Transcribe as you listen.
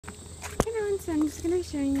so I'm just going to be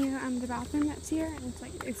showing you the bathroom that's here. And it's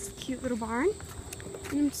like this cute little barn.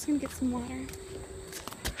 And I'm just going to get some water.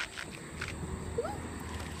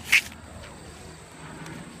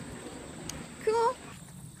 Cool.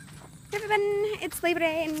 Hey everyone, it's Labor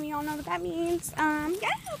Day and we all know what that means. Yeah,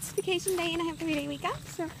 it's vacation day and I have a 3-day week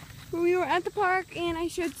off. So we were at the park and I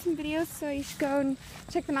showed some videos, so you should go and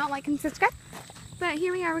check them out, like and subscribe. But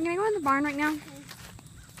here we are, we're going to go in the barn right now.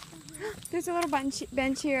 There's a little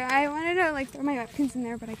bench here. I wanted to like throw my Webkins in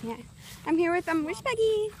there, but I can't. I'm here with Wish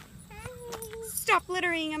Peggy. Stop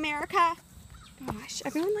littering, America. Gosh,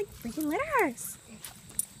 everyone like freaking litters.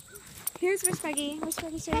 Here's Wish Peggy. Wish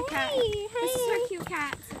Peggy, show your cat. This is her cute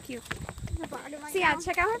cat. So cute. So yeah,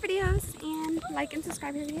 check out her videos and like and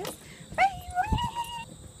subscribe to her videos. Bye.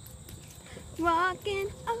 Walking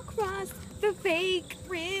across the fake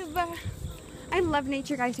river. I love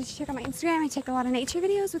nature, guys. You should check out my Instagram. I take a lot of nature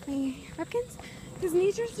videos with my Webkins because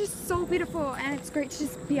nature's just so beautiful and it's great to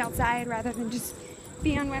just be outside rather than just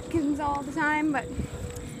be on Webkins all the time. But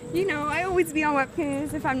you know, I always be on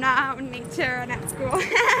Webkins if I'm not out in nature and at school.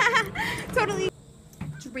 Totally.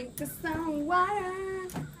 Drink the sun water.